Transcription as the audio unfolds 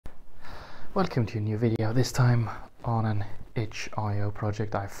Welcome to a new video, this time on an itch.io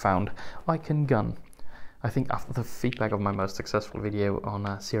project I found I can gun. I think after the feedback of my most successful video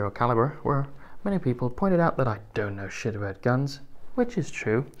on Zero Caliber, where many people pointed out that I don't know shit about guns, which is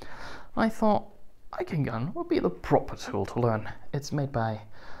true, I thought I can gun would be the proper tool to learn. It's made by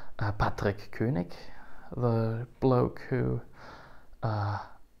Patrick Koenig, the bloke who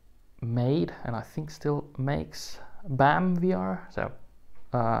made and I think still makes BAM VR,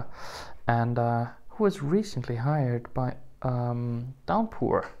 who was recently hired by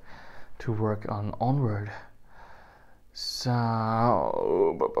Downpour to work on Onward. So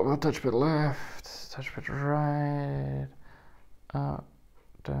touchpad left, touchpad right, up,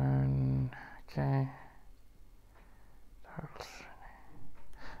 down, okay.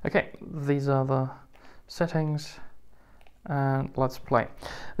 Okay, these are the settings, and let's play.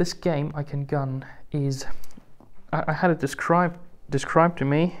 This game I can gun is, I had it described to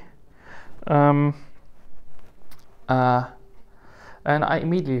me, and I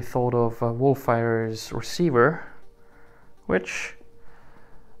immediately thought of Wolfire's receiver, which,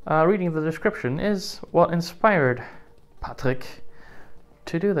 reading the description, is what inspired Patrick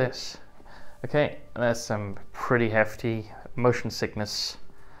to do this. Okay, there's some pretty hefty motion sickness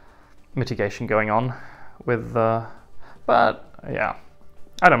mitigation going on with but yeah,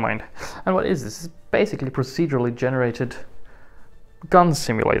 I don't mind. And what is this? It's basically procedurally generated gun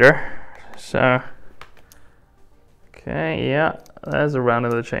simulator. So okay, yeah, there's a round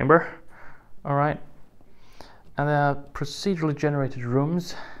in the chamber. All right, and there are procedurally generated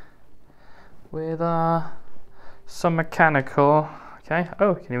rooms with some mechanical. Okay, oh,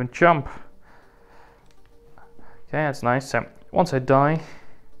 you can even jump. Okay, that's nice. So once I die,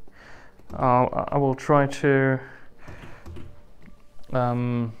 I will try to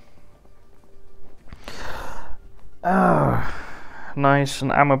nice,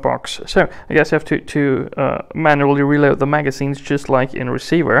 an ammo box. So I guess you have to manually reload the magazines just like in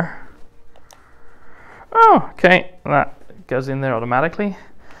receiver. Oh, okay, that goes in there automatically.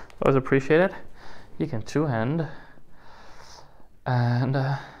 Always appreciated. You can two-hand, and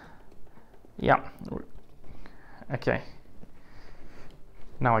yeah. Okay.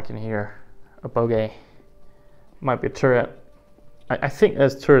 Now I can hear a bogey. Might be a turret. I think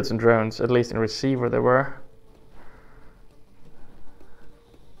there's turrets and drones, at least in receiver there were.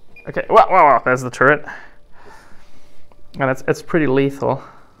 Okay, wow, there's the turret. And it's pretty lethal.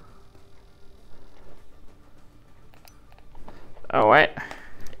 Oh wait.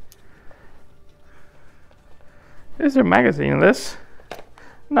 Is there a magazine in this?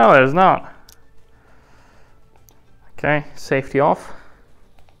 No, there's not. Okay, safety off.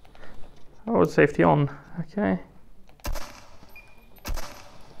 Oh, safety on. Okay.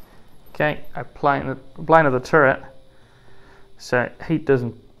 Okay, I blinded the turret, so heat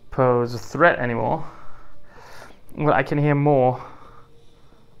doesn't pose a threat anymore. But I can hear more.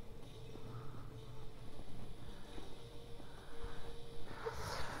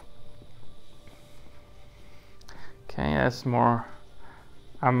 Okay, there's more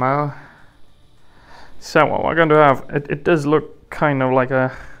ammo. So what we're going to have, it does look kind of like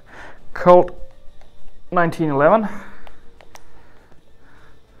a Colt 1911.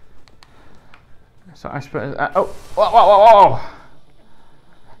 So I suppose, whoa.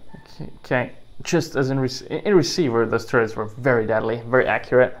 Okay, just as in receiver, those turrets were very deadly, very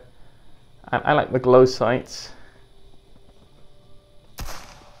accurate. I like the glow sights.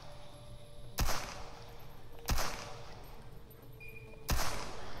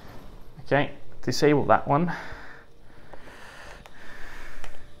 Okay, disable that one.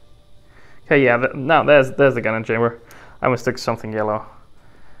 Okay, yeah, now there's the gun and chamber. I mistook something yellow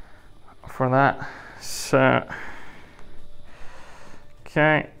for that. So,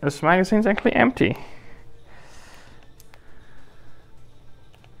 okay, this magazine's actually empty.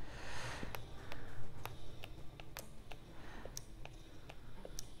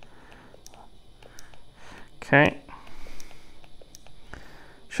 Okay,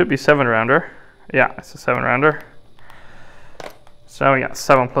 should be 7-rounder. Yeah, it's a 7-rounder. So yeah,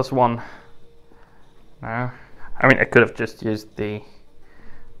 7 plus 1. Now, I mean, I could have just used the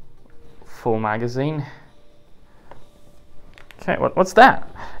full magazine. Okay, what's that?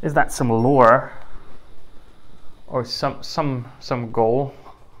 Is that some lore or some goal?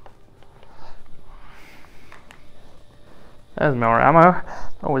 There's more ammo.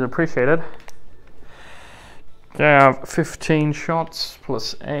 Always appreciated. Okay, I have 15 shots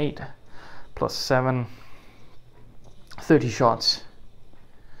plus 8 plus 7, 30 shots.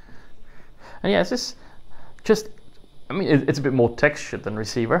 And yeah, it's just, I mean, it's a bit more textured than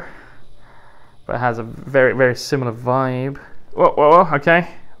receiver, but it has a very, very similar vibe. Whoa, okay.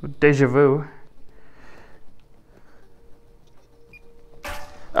 Deja vu.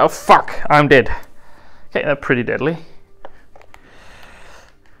 Oh fuck, I'm dead. Okay, that's pretty deadly.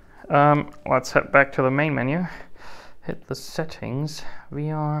 Let's head back to the main menu. Hit the settings.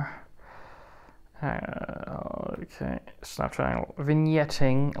 VR. Okay, snap triangle.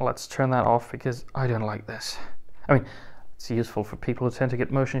 Vignetting. Let's turn that off because I don't like this. I mean, it's useful for people who tend to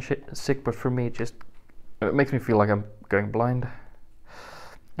get motion sick, but for me, it makes me feel like I'm going blind.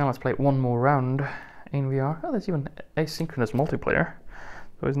 Now let's play one more round in VR. Oh, there's even asynchronous multiplayer.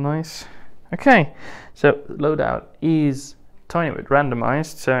 That was nice. Okay, so loadout is tiny bit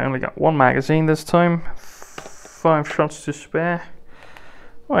randomized, so I only got one magazine this time. 5 shots to spare.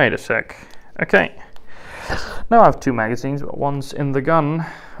 Wait a sec. Okay. Now I have 2 magazines, but one's in the gun.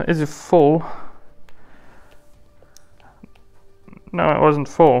 Is it full? No, it wasn't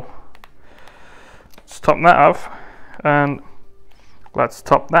full. Let's top that up. And let's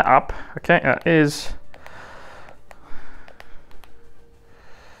top that up. Okay, that is...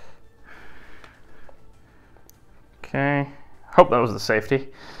 Okay. Hope that was the safety.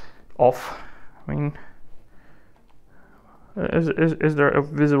 Off. I mean... Is there a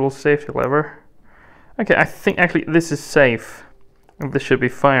visible safety lever? Okay, I think actually this is safe. This should be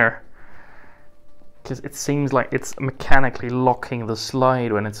fire. Because it seems like it's mechanically locking the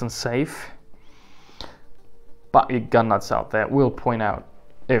slide when it's unsafe. But you gun nuts out there will point out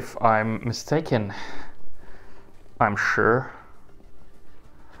if I'm mistaken. I'm sure.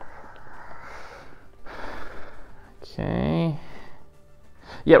 Okay.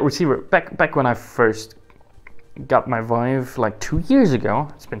 Yeah, receiver. Back when I first got my Vive, like 2 years ago.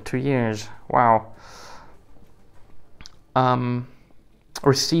 It's been 2 years. Wow.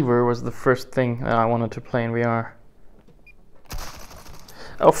 Receiver was the first thing that I wanted to play in VR.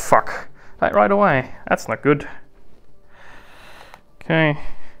 Oh fuck. Right away. That's not good. Okay.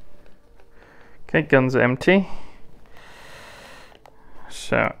 Okay, gun's empty.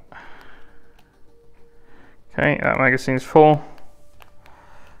 So. Okay, that magazine's full.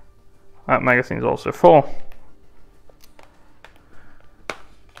 That magazine's also full.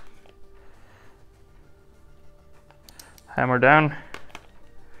 Hammer down.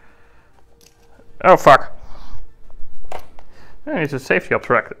 Oh fuck. It's a safety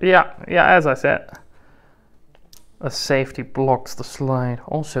obstruct. Yeah, as I said. A safety blocks the slide.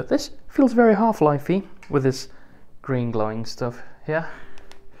 Also, this feels very Half-Life-y with this green glowing stuff here.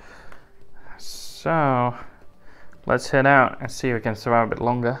 So, let's head out and see if we can survive a bit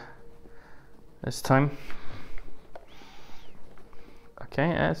longer this time. Okay,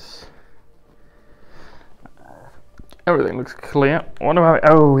 yes. Everything looks clear. What about...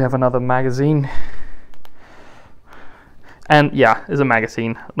 Oh, we have another magazine. And yeah, it's a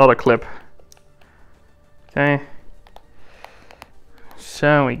magazine, not a clip. Okay.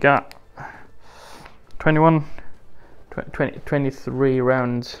 So we got 21, 23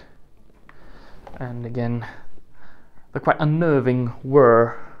 rounds. And again, the quite unnerving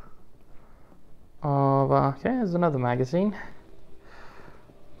whir of... okay, there's another magazine.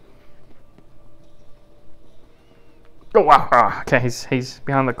 Oh wow! Oh, okay, he's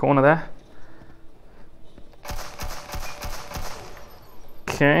behind the corner there.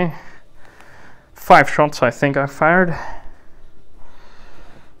 Okay, 5 shots I think I fired.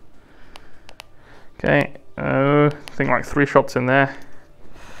 Okay, I think like 3 shots in there.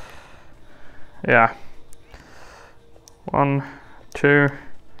 Yeah. 1, 2.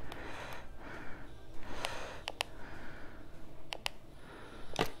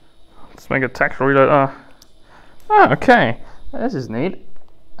 Let's make a tactical reload. Oh, okay. This is neat.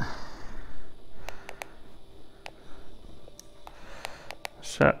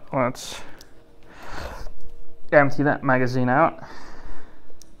 So let's empty that magazine out.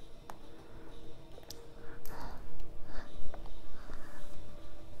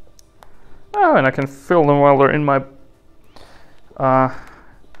 Oh, and I can fill them while they're in my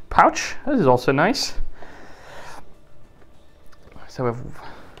pouch. This is also nice. So we have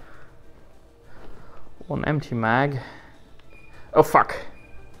 1 empty mag. Oh fuck.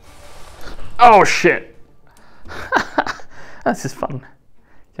 Oh shit. This is fun.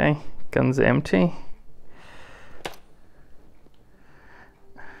 Okay, gun's empty.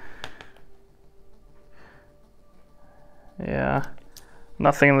 Yeah,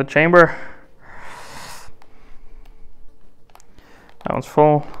 nothing in the chamber. That one's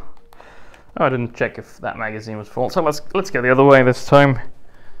full. Oh, I didn't check if that magazine was full. So let's go the other way this time.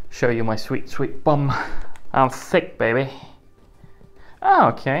 Show you my sweet bum. I'm thick, baby. Oh,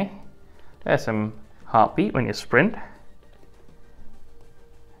 okay. There's some heartbeat when you sprint.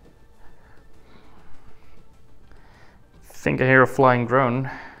 Think I hear a flying drone.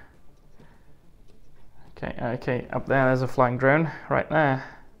 Okay, up there's a flying drone, right there.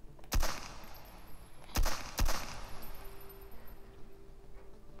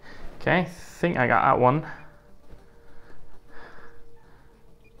 Okay, think I got that one.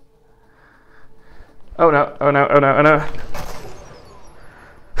 Oh no, oh no, oh no, oh no.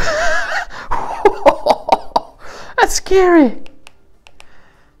 That's scary!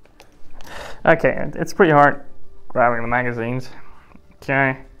 Okay, it's pretty hard grabbing the magazines.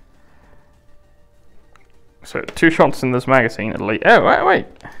 Okay. So 2 shots in this magazine at least. Oh, wait.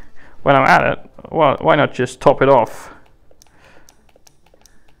 When I'm at it, well, why not just top it off?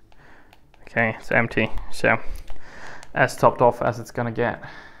 Okay, it's empty. So, as topped off as it's gonna get.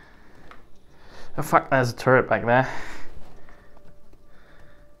 Oh fuck, there's a turret back there.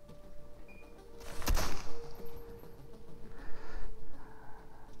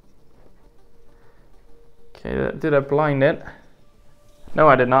 Okay, did I blind it? No,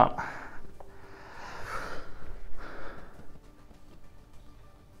 I did not.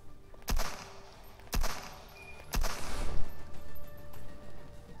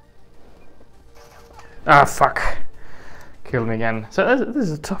 Ah, fuck. Killed me again. So this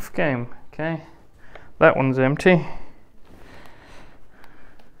is a tough game, okay? That one's empty.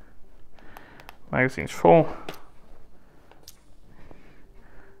 Magazine's full.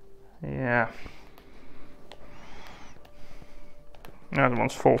 Yeah. That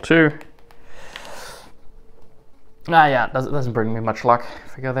one's full too. Ah, yeah, it doesn't bring me much luck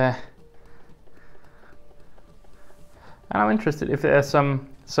if I go there. And I'm interested if there's some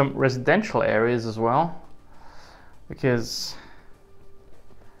residential areas as well, because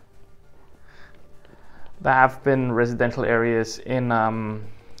there have been residential areas in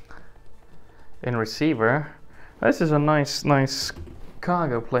receiver. This is a nice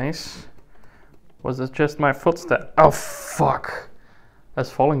cargo place. Was it just my footstep? Oh fuck! That's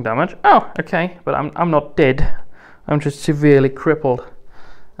falling damage. Oh, okay, but I'm not dead. I'm just severely crippled.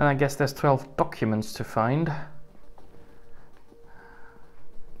 And I guess there's 12 documents to find.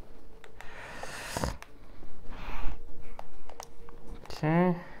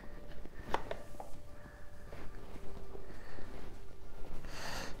 Okay.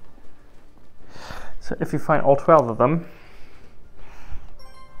 So if you find all 12 of them,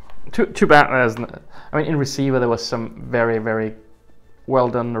 too bad there's I mean, in receiver there was some very well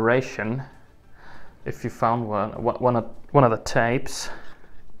done narration. If you found one of the tapes.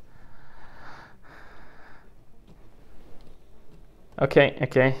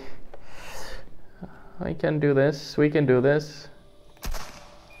 Okay. I can do this. We can do this.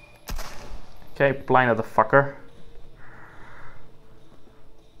 Okay, blinded the fucker.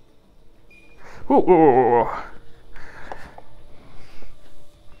 Ooh.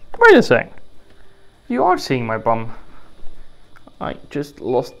 Wait a sec. You are seeing my bum. I just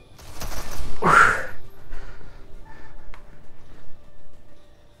lost.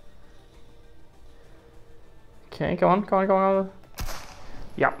 Okay, go on.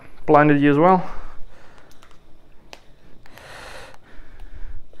 Yeah, blinded you as well.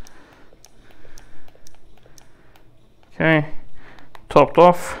 Okay, topped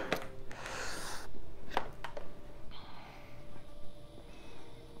off.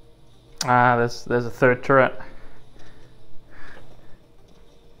 Ah, there's a third turret.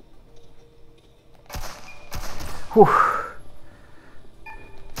 Whew.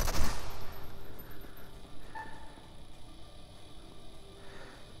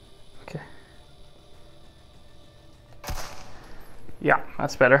 Okay. Yeah,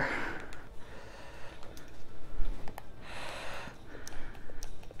 that's better.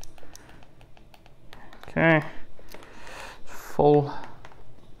 Okay. Full.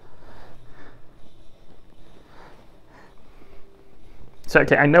 So,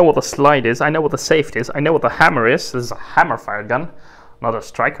 okay, I know what the slide is, I know what the safety is, I know what the hammer is. This is a hammer-fired gun, not a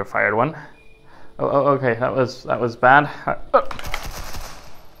striker-fired one. Oh, okay, that was bad.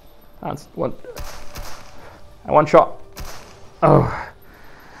 That's one shot. Oh, I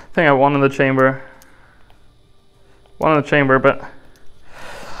think I won in the chamber. But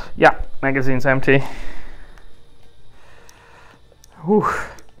yeah, magazine's empty. Whew.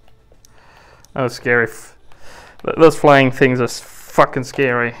 That was scary. Those flying things are fucking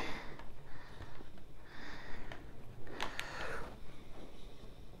scary.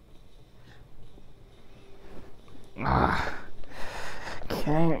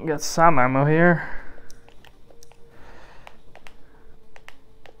 Okay, got some ammo here.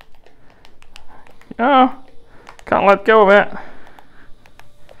 Oh, can't let go of it.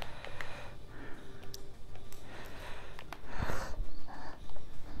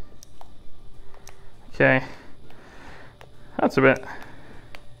 Okay. That's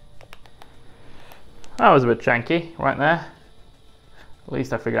That was a bit janky right there. At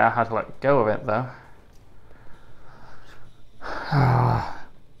least I figured out how to let go of it though.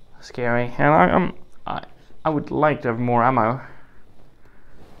 Scary. And I would like to have more ammo.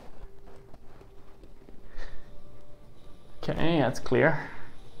 Okay, that's clear.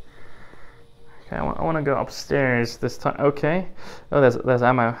 Okay, I want to go upstairs this time. Okay. Oh, there's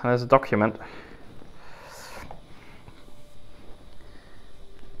ammo. There's a document.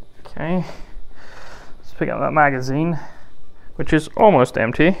 Okay. Let's pick up that magazine, which is almost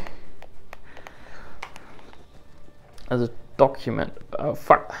empty. There's a document. Oh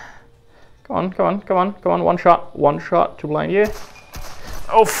fuck! Come on, come on, come on, come on! One shot to blind you.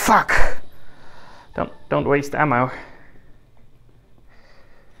 Oh fuck! Don't waste ammo.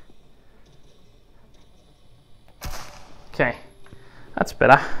 Okay, that's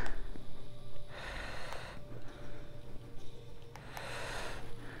better.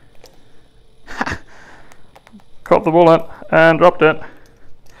 Caught the bullet and dropped it,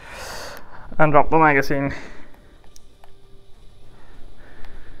 and dropped the magazine.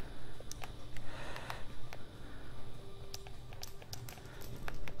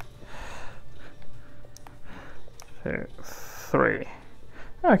 Two, three.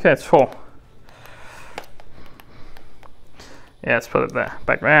 Okay, it's full. Yeah, let's put it there,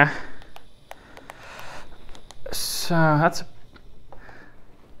 back there. So that's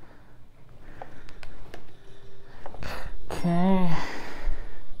okay.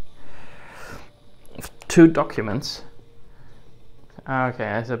 2 documents. Okay,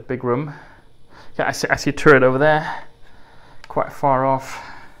 there's a big room. Yeah, I see a turret over there, quite far off.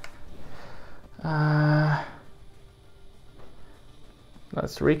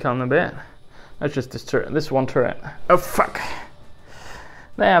 Let's recon a bit. That's just this one turret. Oh fuck!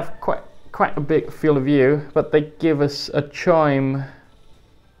 They have quite a big field of view, but they give us a chime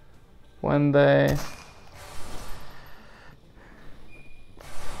when they.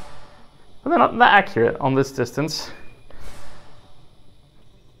 But they're not that accurate on this distance.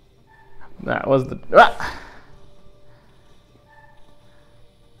 That was the.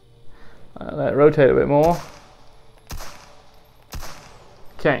 Let it rotate a bit more.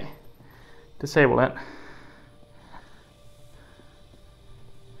 Okay. Disable it.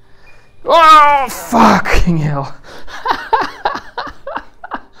 Oh, fucking hell.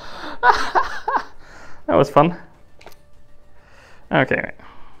 That was fun. Okay.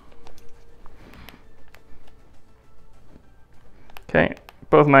 Okay,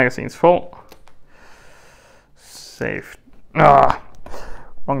 both magazines full. Safe. Wrong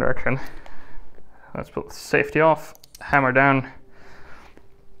direction. Let's put the safety off. Hammer down.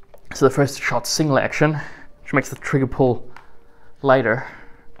 So the first shot single action, which makes the trigger pull lighter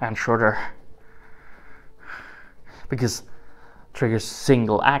and shorter. Because triggers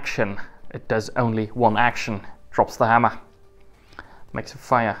single action, it does only one action, drops the hammer, makes it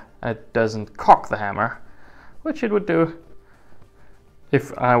fire, and it doesn't cock the hammer, which it would do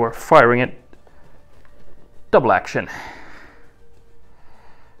if I were firing it double action.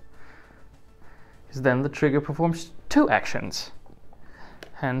 Because then the trigger performs 2 actions.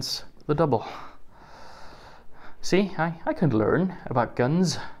 Hence the double. See, I can learn about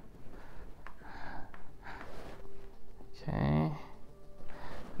guns. Okay.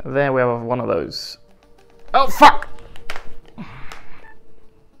 There we have one of those. Oh fuck! Wait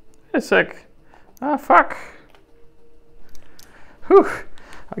a sec. Ah fuck. Whew.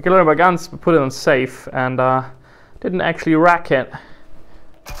 I can learn about guns, but put it on safe and didn't actually rack it.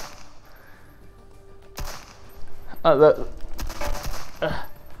 That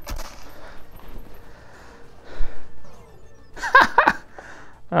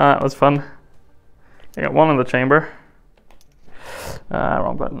was fun. I got one in the chamber.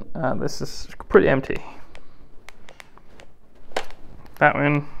 Wrong button. This is pretty empty. That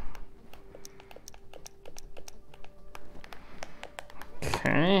one.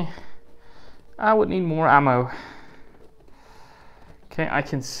 Okay. I would need more ammo. Okay, I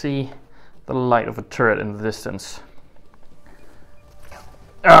can see the light of a turret in the distance.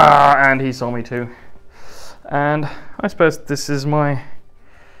 And he saw me too. And I suppose this is my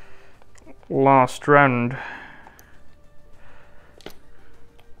last round.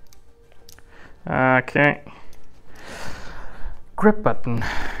 Okay. Grip button.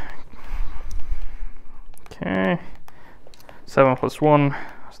 Okay. 7 + 1.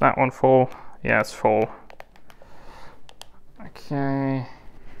 Is that one full? Yeah, it's full. Okay.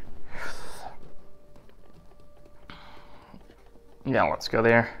 Yeah, let's go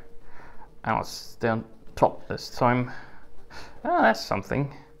there. And let's stay on top this time. That's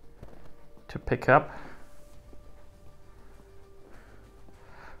something to pick up.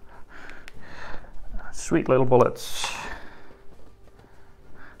 Sweet little bullets.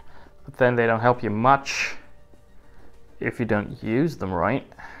 But then they don't help you much if you don't use them right.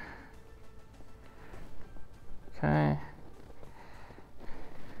 Okay.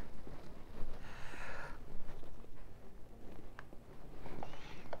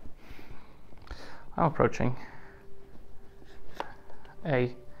 I'm approaching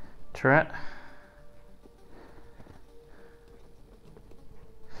a turret.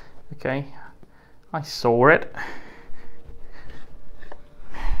 Okay, I saw it.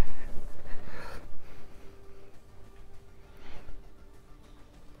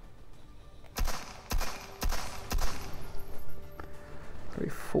 Three,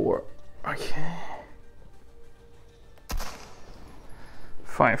 four. Okay.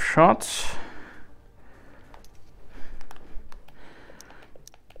 5 shots.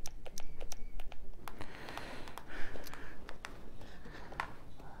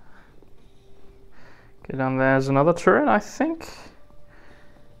 Okay, down there's another turret, I think.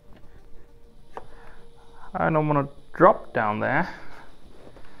 I don't want to drop down there.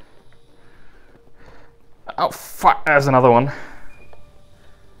 Oh fuck, there's another one.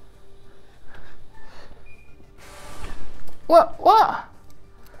 What?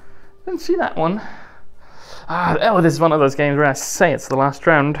 Didn't see that one. Oh, this is one of those games where I say it's the last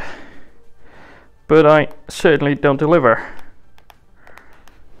round, but I certainly don't deliver.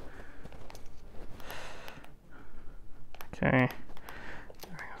 Okay,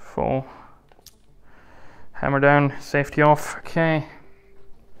 full hammer down, safety off. Okay.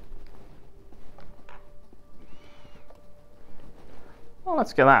 Well,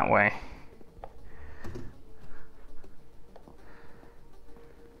 let's go that way.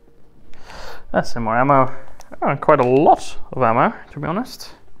 That's some more ammo. Oh, quite a lot of ammo, to be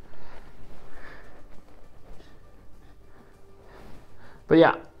honest. But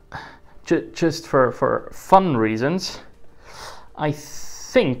yeah, just for fun reasons, I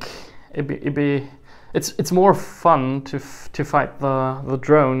think it's more fun to fight the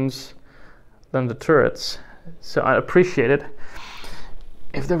drones than the turrets. So I'd appreciate it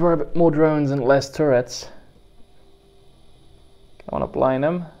if there were a bit more drones and less turrets. I want to blind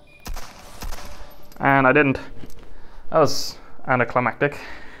them. And I didn't. That was anticlimactic.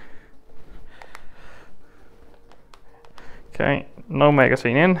 Okay, no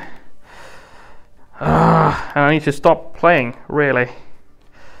magazine in. And I need to stop playing, really.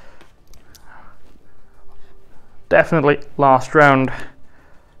 Definitely last round,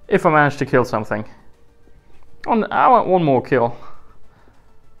 if I manage to kill something. I want one more kill.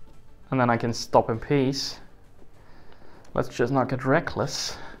 And then I can stop in peace. Let's just not get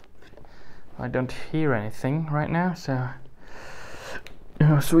reckless. I don't hear anything right now, so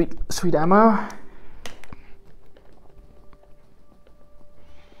sweet ammo.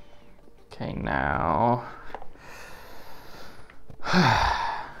 Okay, now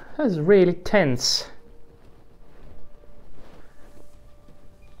that's really tense.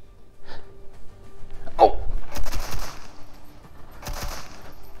 Oh!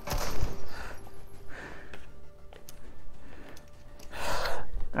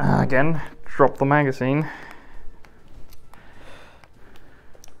 Again. Drop the magazine.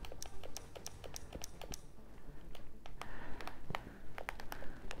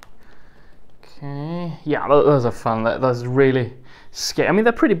 Okay, yeah, those are fun. Those really scary. I mean,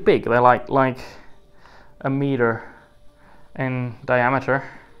 they're pretty big. They're like a meter in diameter.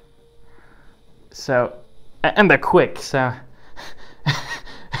 So, and they're quick. So,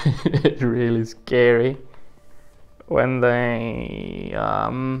 it's really scary when they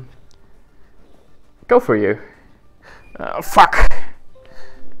go for you. Oh, fuck.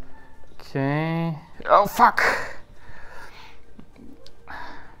 Okay. Oh, fuck.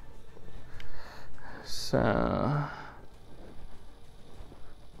 So...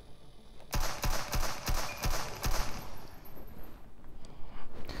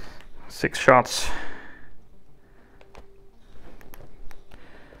 6 shots.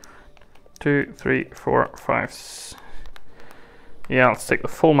 2, 3, 4, 5. Yeah, let's take the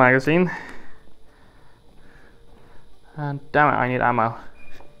full magazine. And damn it, I need ammo.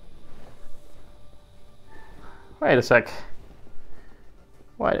 Wait a sec.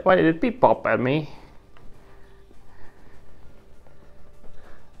 Why did it beep pop at me?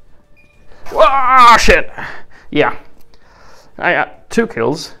 Ah, shit! Yeah. I got 2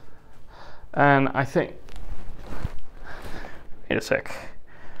 kills. And I think... Wait a sec.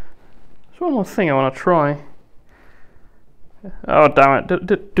 There's one more thing I want to try. Oh, damn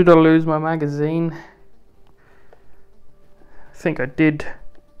it. Did I lose my magazine? I think I did.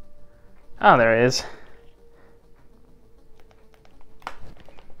 Oh, there it is.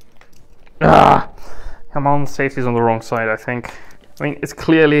 Ah! come on, safety's on the wrong side, I think. I mean, it's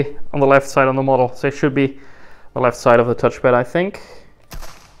clearly on the left side on the model, so it should be the left side of the touchpad, I think.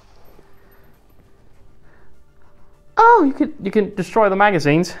 Oh, you can destroy the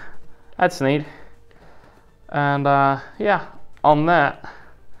magazines. That's neat. And yeah, on that,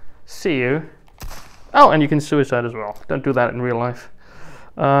 see you. Oh, and you can suicide as well. Don't do that in real life.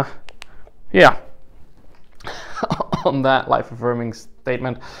 Yeah. On that life-affirming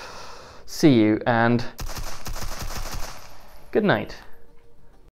statement, see you and good night.